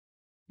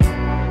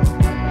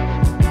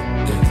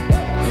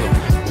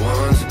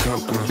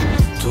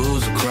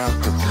lose a crowd,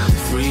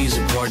 freeze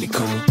a party,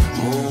 come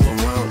move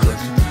around like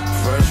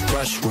first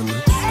brush when the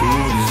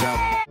school is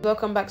out.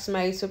 Welcome back to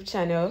my YouTube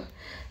channel.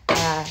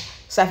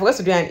 So I forgot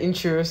to do an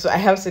intro, so I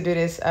have to do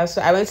this.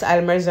 So I went to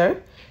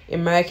Mazar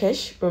in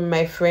Marrakech with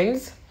my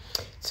friends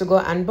to go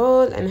and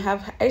bowl and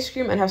have ice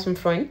cream and have some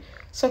fun.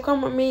 So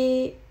come with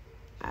me,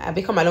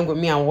 come along with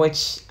me and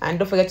watch, and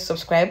don't forget to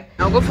subscribe.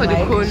 I'll go for the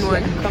cone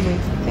one.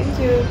 Comment. Thank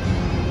you.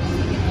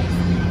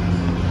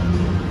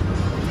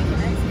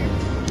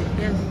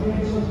 Yes.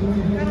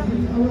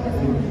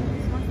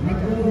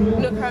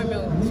 No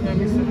caramel.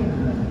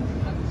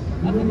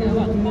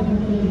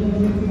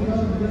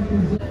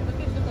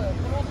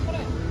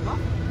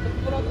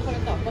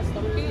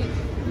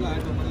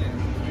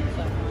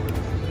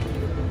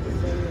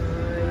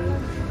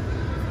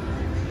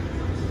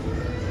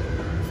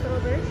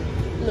 Strawberry?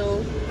 No.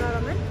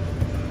 Caramel?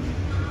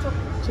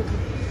 Chocolate.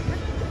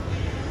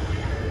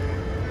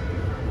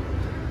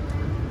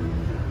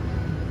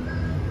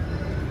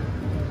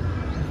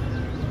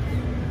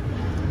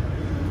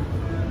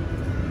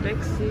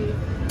 Let's see.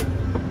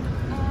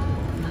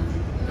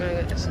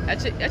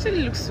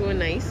 Actually looks so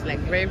nice, like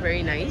very,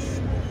 very nice.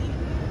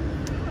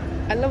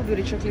 I love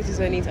the chocolate is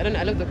on it.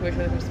 I love the color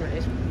when it comes to my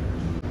ice cream.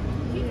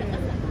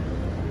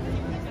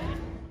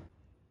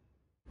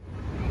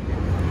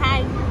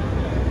 Hi.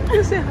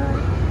 Say hi.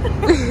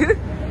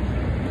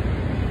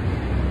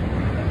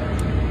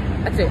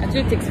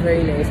 actually it tastes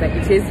very nice. Like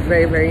it tastes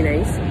very, very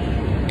nice.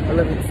 I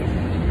love it.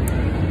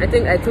 I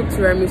think I took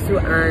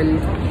tiramisu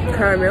and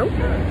caramel.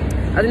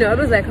 I don't know, I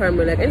always like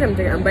caramel. Like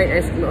anytime I'm buying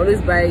ice cream, I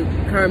always buy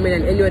caramel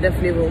and any other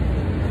flavor.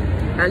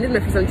 And this is my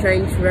first time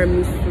trying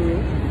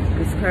tiramisu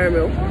with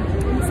caramel.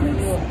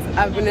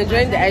 I've been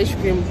enjoying the ice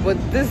cream, but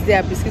this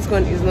their biscuit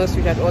cone is not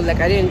sweet at all. Like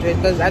I didn't enjoy it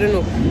because I don't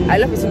know. I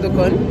love eating the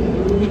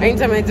cone.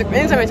 Anytime I take my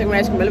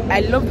ice cream,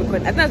 I love the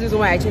cone. I think that's the reason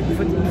why I check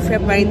before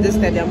buying this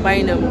that I'm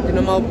buying the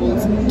normal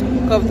bowls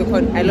because of the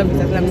cone. I love it.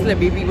 I'm still a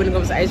baby when it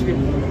comes to ice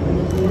cream.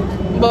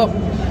 But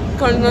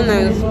cone is not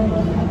nice.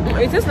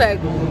 It tastes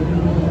like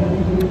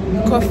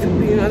coffee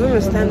bean. I don't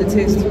understand the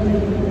taste.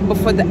 But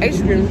for the ice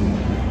cream,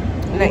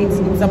 like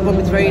it's a bomb.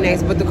 It's very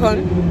nice. But the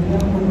cone.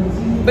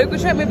 But you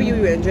could try, maybe you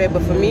will enjoy it,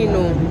 but for me,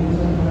 no.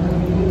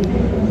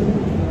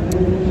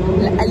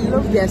 I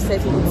love their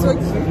setting, it's so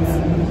cute.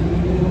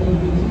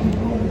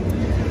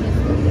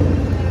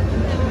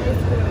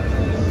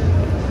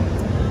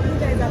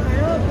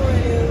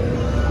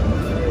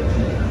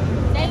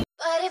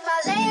 But if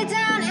I lay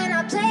down and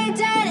I play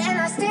dead and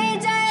I stay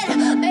dead,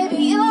 maybe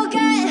you'll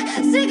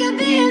get sick of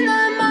being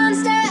the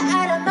monster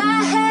out of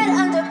my head,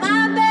 under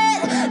my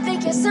bed.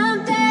 Think you're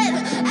something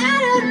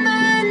out of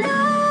my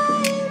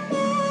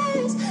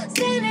nightmares.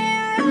 Seen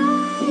it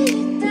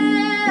right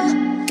there.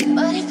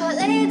 But if I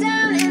lay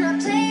down and I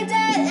play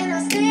dead and I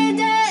stay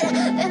dead,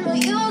 then will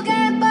you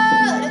get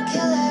bored of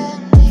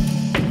killing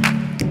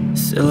me?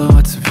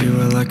 Silhouettes of you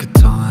are like a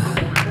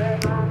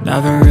taunt.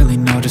 Never really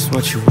know just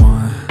what you want.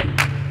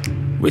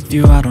 With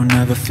you I don't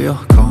ever feel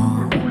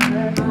calm.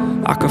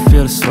 I can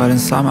feel the sweat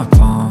inside my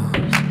palms.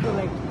 So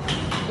like,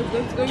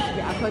 it's going to be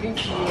according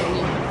to your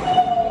name.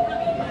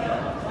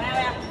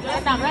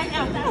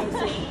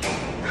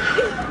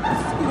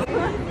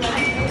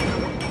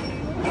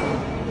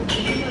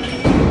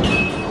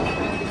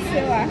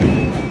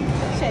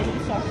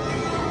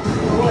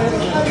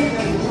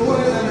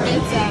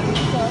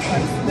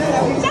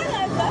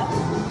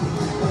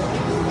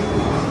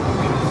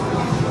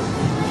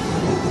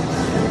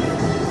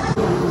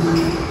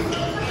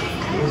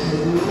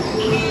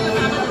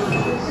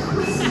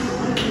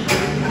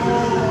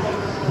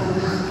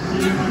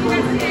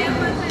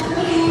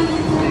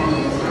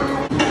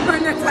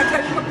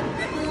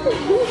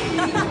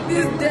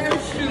 These damn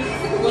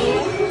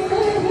shoes.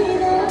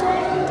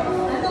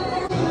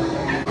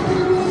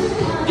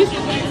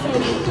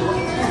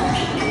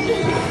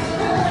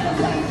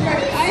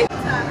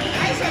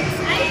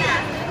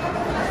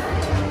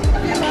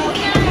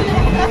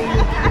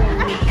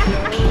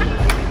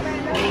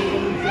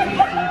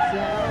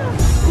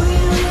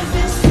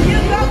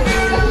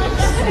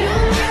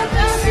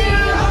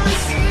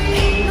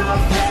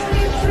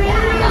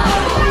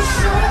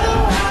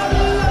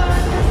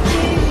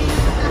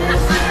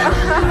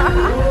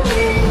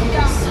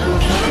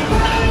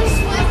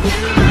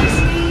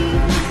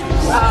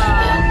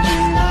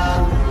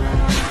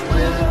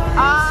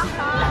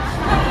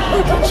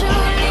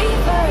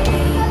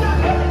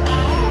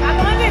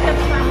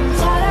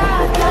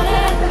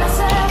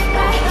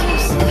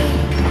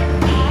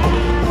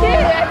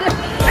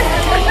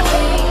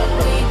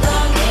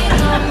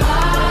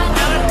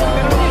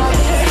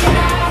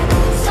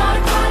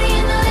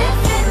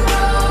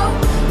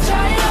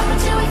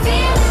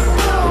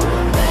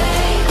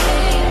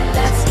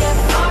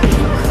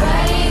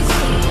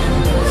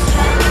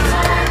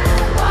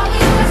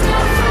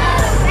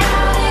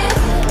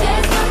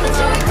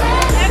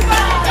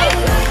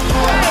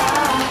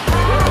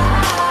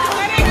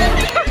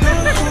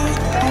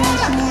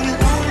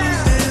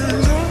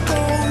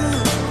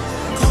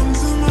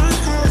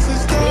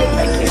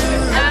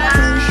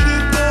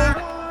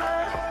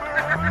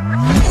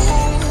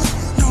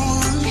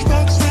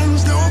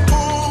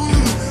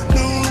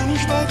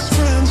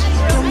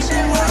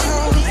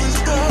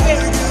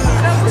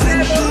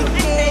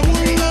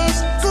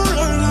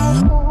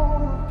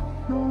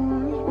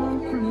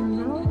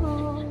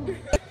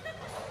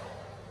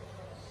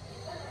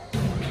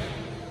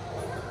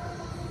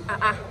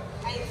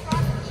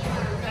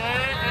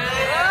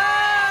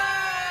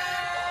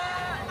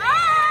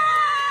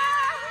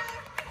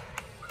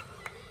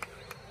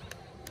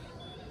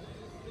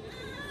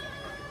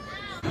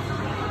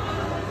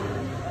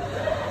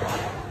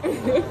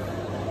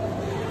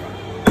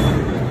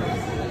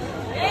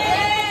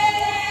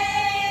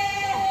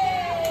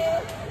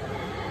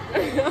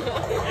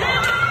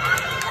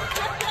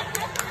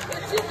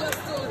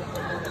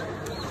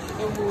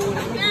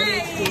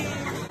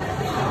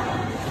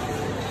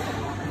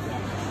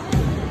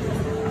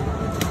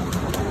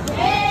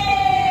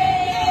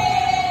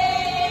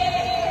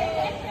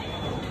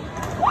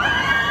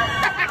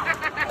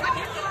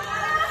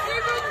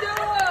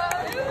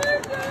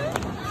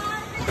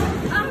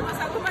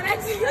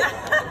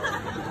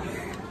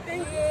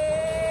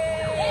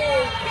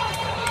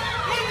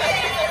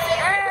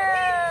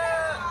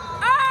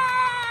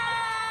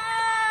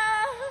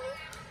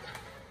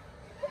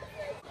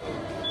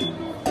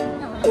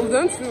 We've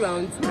done 2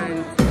 rounds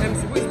and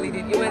who is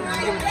leading? Iman is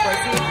leading with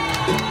 14.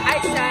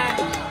 Aisha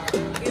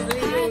is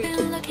leading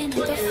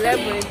with 11.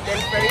 Then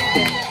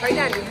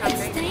Farida and have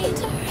 9.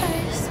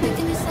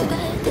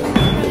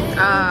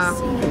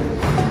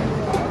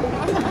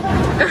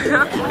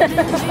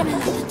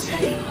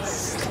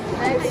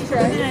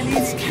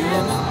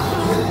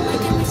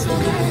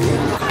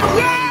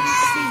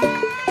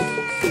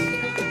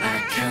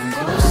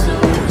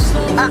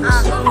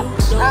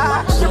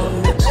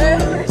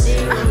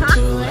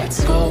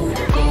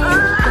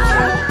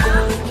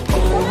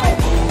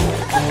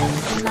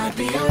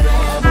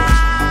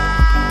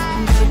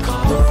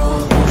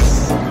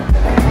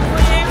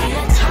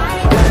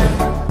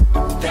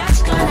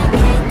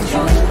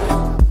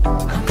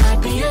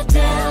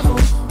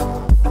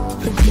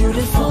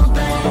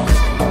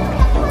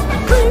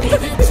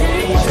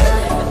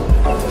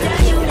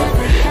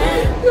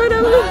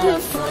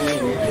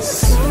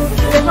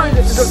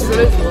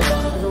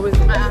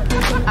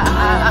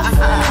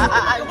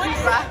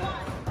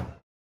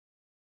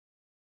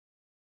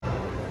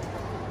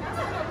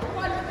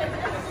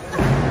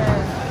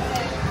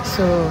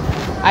 So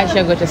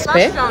Aisha got a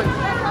spare.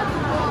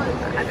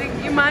 I think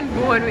Iman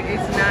won with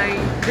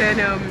 89. Then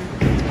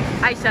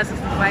Aisha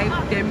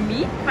 65. Then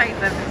me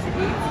 58.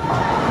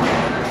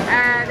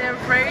 And then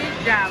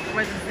Farida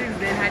was 6.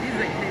 Then Hadiza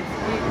was 88.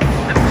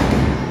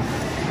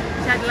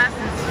 She had last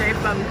straight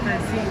from 13.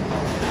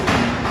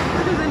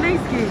 It was a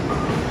nice game.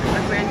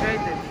 But we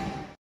enjoyed it.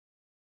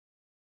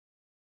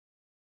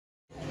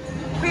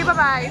 Okay, bye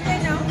bye.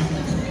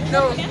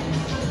 No.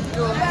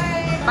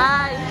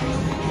 Bye.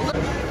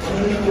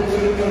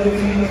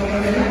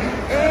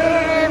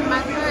 My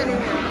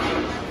goodness.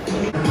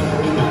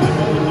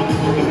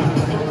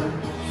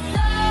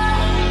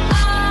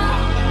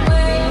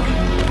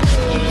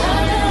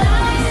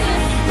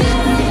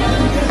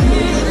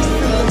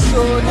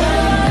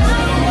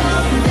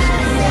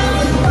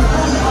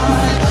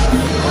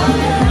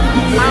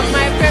 My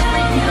favorite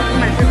one.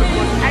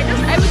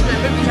 I wish my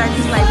favorite are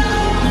just like,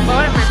 but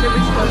one of my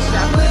favorites is called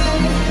Shaq.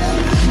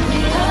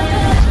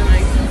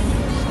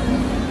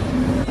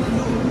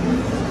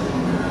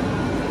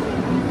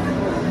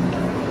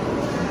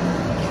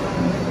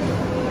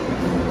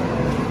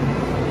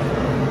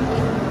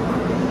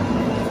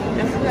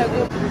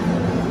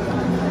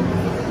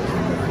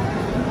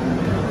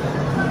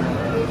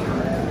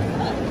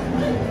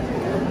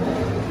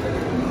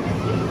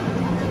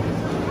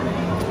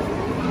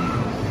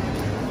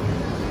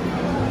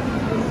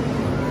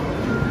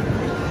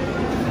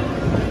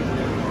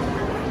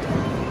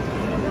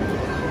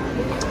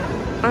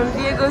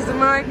 Diego's the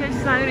Marakech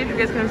sign. I don't know if you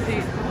guys can see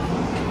it.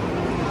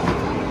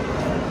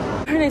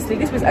 Honestly,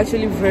 this was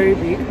actually very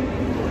big,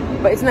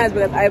 but it's not as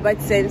big as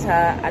Albert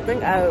Center. I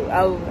think I don't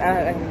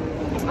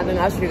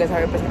know. I'll show you guys how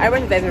to represent. I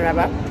went to in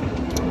Rubber.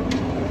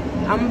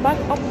 I'm back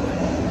up.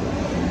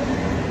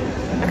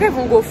 I can't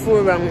even go full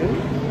around.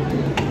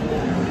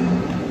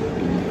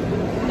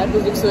 That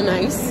would look so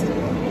nice.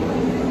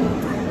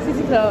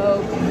 City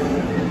Club.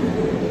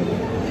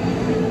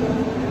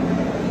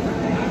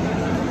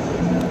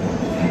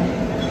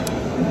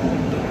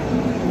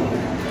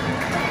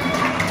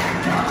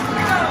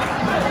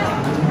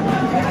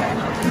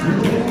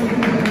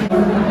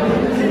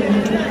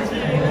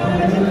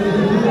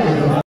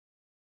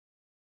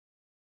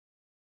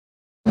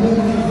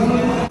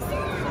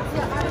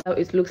 How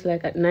it looks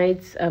like at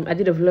night. I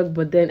did a vlog,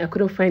 but then I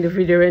couldn't find the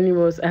video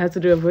anymore, so I had to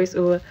do a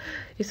voiceover.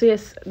 So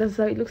yes, that's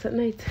how it looks at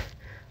night,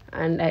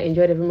 and I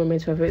enjoyed every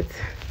moment of it.